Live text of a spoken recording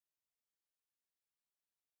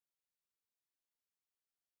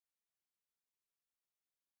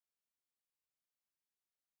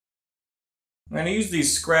I'm going to use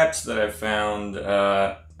these scraps that I found.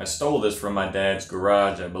 I stole this from my dad's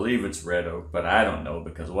garage. I believe it's red oak, but I don't know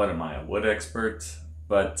because what am I, a wood expert?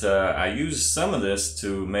 But I used some of this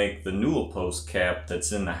to make the newel post cap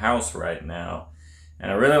that's in the house right now. And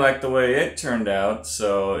I really like the way it turned out,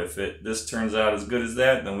 so if this turns out as good as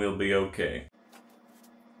that, then we'll be okay.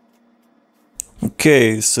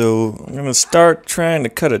 Okay, so I'm going to start trying to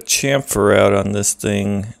cut a chamfer out on this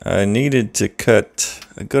thing. I needed to cut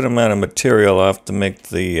a good amount of material off to make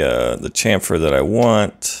the chamfer that I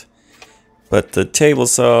want. But the table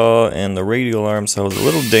saw and the radial arm saw was a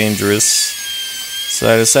little dangerous.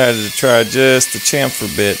 So I decided to try just the chamfer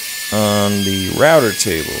bit on the router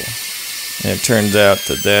table. And it turns out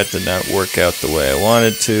that did not work out the way I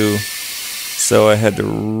wanted to. So I had to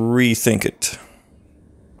rethink it.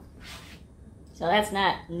 So that's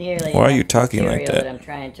not nearly. Why are you talking like that? I'm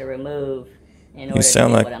trying to remove in order You sound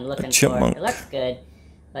to like what I'm looking a chipmunk. for. It looks good,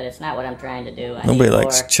 but it's not what I'm trying to do. Nobody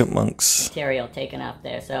likes chipmunks. Material taken off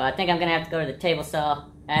there, so I think I'm gonna have to go to the table saw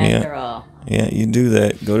after all. Yeah, you do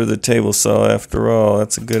that. Go to the table saw after all.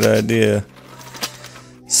 That's a good idea.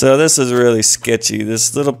 So this is really sketchy.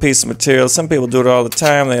 This little piece of material. Some people do it all the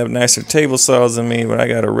time. They have nicer table saws than me, but I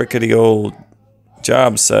got a rickety old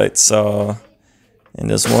job site saw. And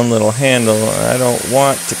this one little handle, I don't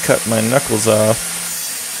want to cut my knuckles off.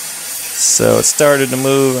 So it started to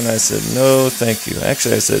move, and I said, no, thank you.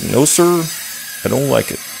 Actually, I said, no, sir, I don't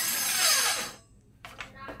like it.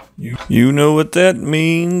 You know what that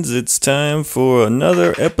means. It's time for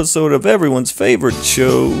another episode of everyone's favorite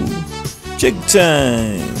show, Jig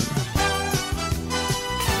Time.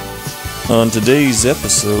 On today's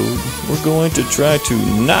episode, we're going to try to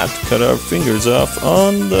not cut our fingers off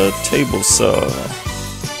on the table saw.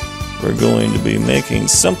 We're going to be making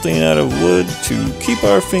something out of wood to keep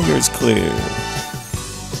our fingers clear.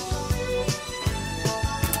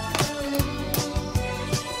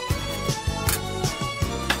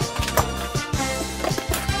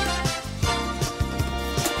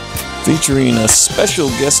 Featuring a special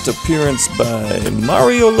guest appearance by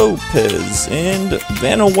Mario Lopez and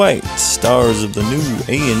Vanna White, stars of the new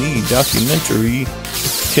A&E documentary,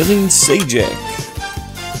 Killing Sajak.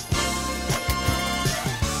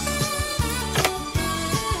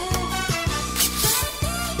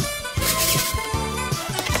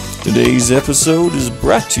 Today's episode is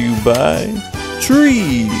brought to you by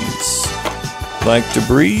trees. Like to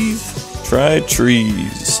breathe? Try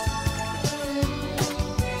trees.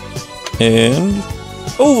 And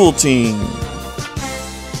Ovaltine.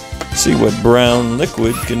 See what brown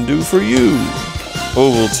liquid can do for you.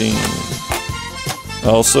 Ovaltine.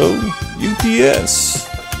 Also, UPS.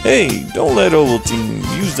 Hey, don't let Ovaltine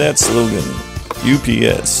use that slogan.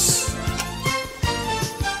 UPS.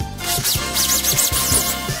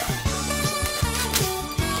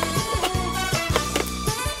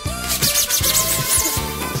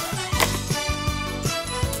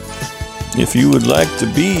 If you would like to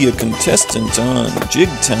be a contestant on Jig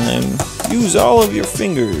Time, use all of your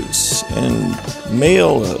fingers and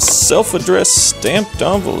mail a self-addressed stamped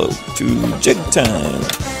envelope to Jig Time,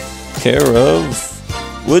 care of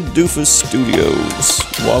Wood Doofus Studios,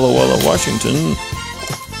 Walla Walla, Washington,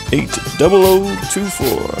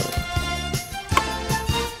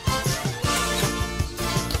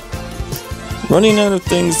 80024. Running out of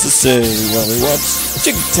things to say while we watch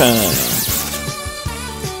Jig Time.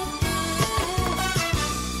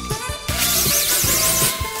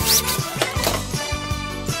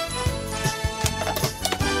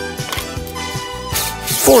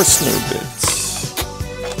 Forstner bits.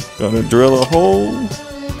 Gonna drill a hole,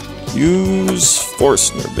 use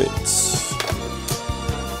Forstner bits.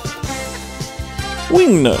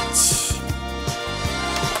 Wing nuts.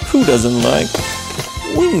 Who doesn't like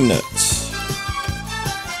wing nuts?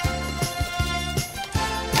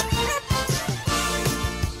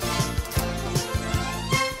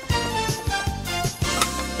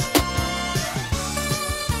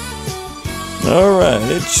 Alright,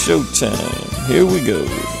 it's showtime. Here we go.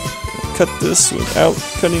 Cut this without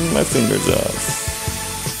cutting my fingers off.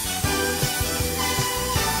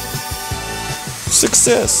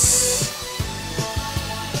 Success!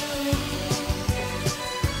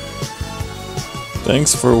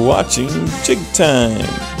 Thanks for watching Jig Time.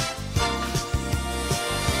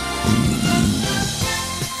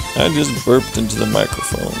 I just burped into the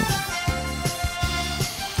microphone.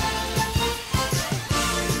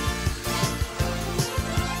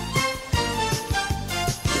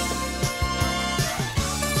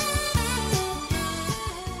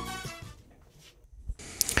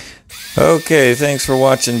 Okay, thanks for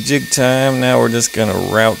watching Jig Time. Now we're just going to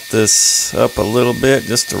route this up a little bit,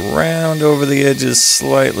 just to round over the edges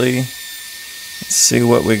slightly. Let's see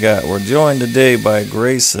what we got. We're joined today by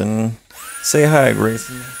Grayson. Say hi,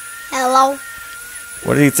 Grayson. Hello.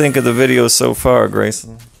 What do you think of the video so far,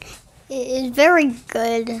 Grayson? It is very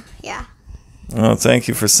good. Yeah. Oh, thank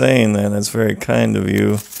you for saying that. That's very kind of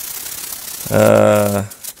you.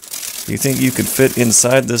 You think you could fit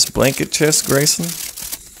inside this blanket chest, Grayson?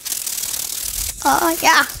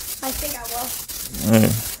 Yeah. I think I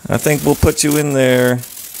will. I think we'll put you in there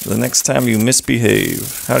the next time you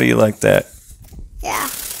misbehave. How do you like that?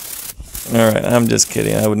 Yeah. Alright, I'm just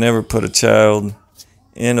kidding. I would never put a child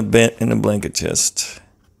in a blanket chest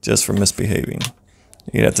just for misbehaving.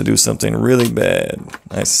 You'd have to do something really bad.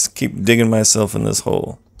 I keep digging myself in this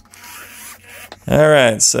hole.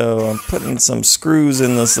 Alright, so I'm putting some screws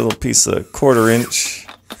in this little piece of 1/4 inch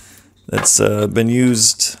that's been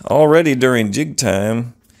used already during jig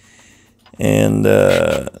time. And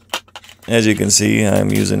as you can see,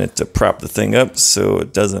 I'm using it to prop the thing up so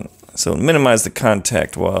it doesn't, so minimize the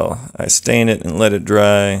contact while I stain it and let it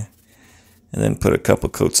dry. And then put a couple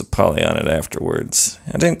coats of poly on it afterwards.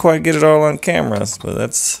 I didn't quite get it all on camera, but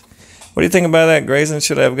that's... What do you think about that, Grayson?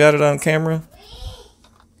 Should I have got it on camera?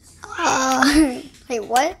 Wait,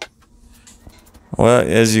 what? Well,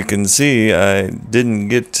 as you can see, I didn't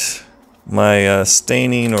get my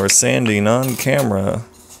staining or sanding on camera.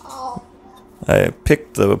 Oh. I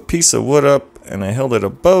picked the piece of wood up and I held it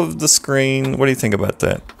above the screen. What do you think about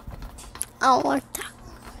that? I don't like that.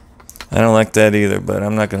 I don't like that either, but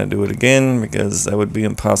I'm not going to do it again because that would be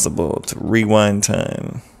impossible to rewind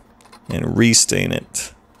time and restain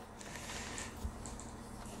it.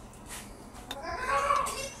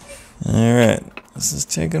 Alright, this is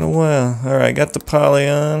taking a while. Alright, got the poly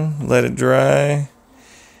on, let it dry.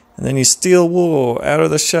 And then you steel wool out of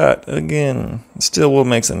the shot again. Steel wool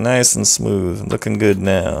makes it nice and smooth, looking good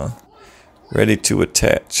now. Ready to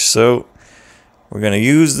attach. So, we're going to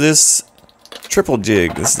use this triple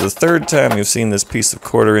jig. This is the 3rd time you've seen this piece of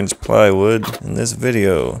 1/4 inch plywood in this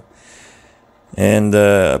video. And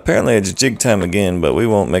apparently it's jig time again, but we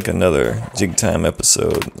won't make another jig time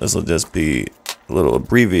episode. This will just be a little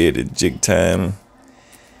abbreviated jig time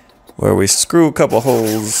where we screw a couple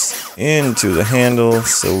holes into the handle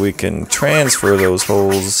so we can transfer those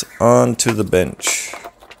holes onto the bench.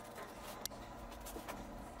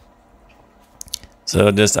 So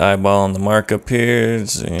just eyeballing the mark up here,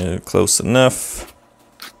 it's close enough.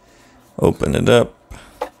 Open it up.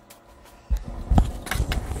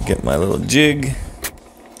 Get my little jig.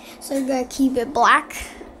 So you're gonna keep it black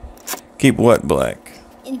Keep what black?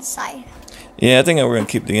 inside. Yeah, I think we're going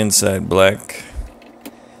to keep the inside black.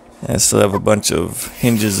 I still have a bunch of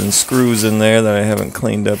hinges and screws in there that I haven't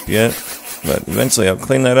cleaned up yet. But eventually I'll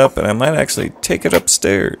clean that up and I might actually take it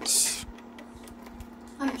upstairs.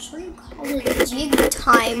 I'm sure you called it jig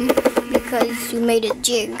time because you made a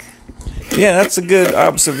jig. Yeah, that's a good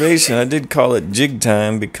observation. I did call it jig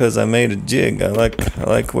time because I made a jig. I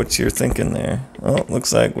like what you're thinking there. Oh,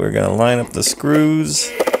 looks like we're going to line up the screws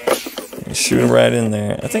and shoot them right in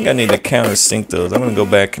there. I think I need to countersink those. I'm going to go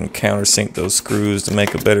back and countersink those screws to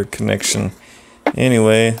make a better connection.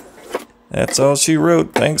 Anyway, that's all she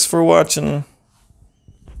wrote. Thanks for watching.